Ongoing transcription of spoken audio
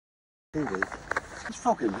It's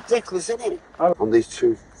fucking ridiculous, isn't it? On these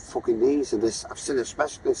two fucking knees and this, I've seen a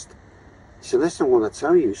specialist. He said, listen, I want to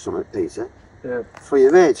tell you something, Peter. Yeah. For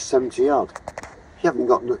your age, 70 odd, you haven't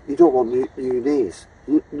got, you don't want new knees,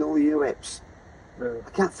 no your hips. No. I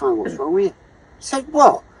can't find what's wrong with you. I said,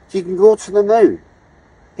 what? You can go to the moon.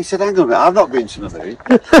 He said, hang on a minute, I've not been to the moon.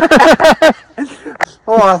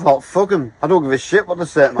 Oh, I thought, fuck him. I don't give a shit what they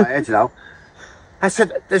say at my age now. I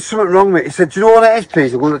said, there's something wrong with it. He said, do you know what it is,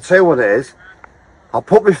 please? I'm going to tell you what it is. I'll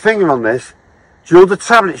put my finger on this. Do you know the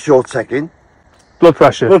tablets you're taking? Blood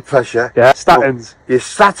pressure. Blood pressure. Yeah, statins. Your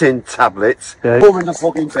statin tablets. Yeah. Put them in the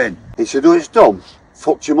fucking bin. He said, oh, it's dumb.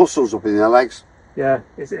 Fucked your muscles up in your legs. Yeah.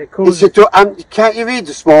 It causes... He said, and can't you read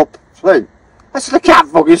the small print? I said, I can't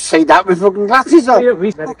fucking see that with fucking glasses on. Yeah,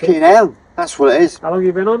 fucking hell. That's what it is. How long have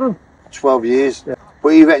you been on them? 12 years. Yeah. But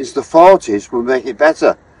he reckons the 40s will make it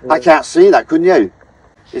better. Yeah. I can't see that, couldn't you?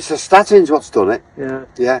 It's the statins what's done it. Yeah.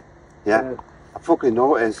 Yeah. I fucking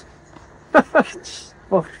know it is.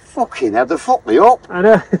 Well, fucking hell, they fucked me up. I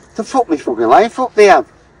know. They fucked me fucking life up, they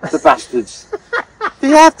have. The bastards. They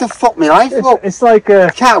have to fuck me life up. It's like I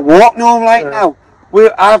can't walk no now.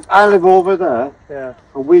 I live over there. Yeah.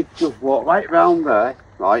 And we just walk right round there,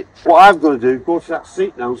 right? What I've got to do, go to that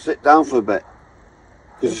seat now and sit down for a bit.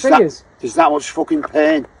 Because there's that much fucking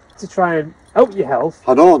pain. To try and help your health.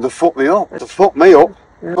 I know, they fucked me up. They fucked me up.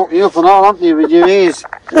 Yeah. Fucked you up and all, haven't you, with your ears?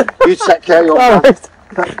 You take care of your man. Right.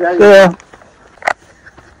 Take care of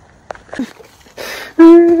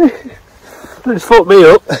your They fucked me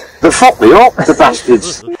up. They fucked me up, the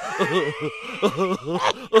bastards.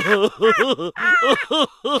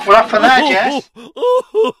 What happened there, Jess?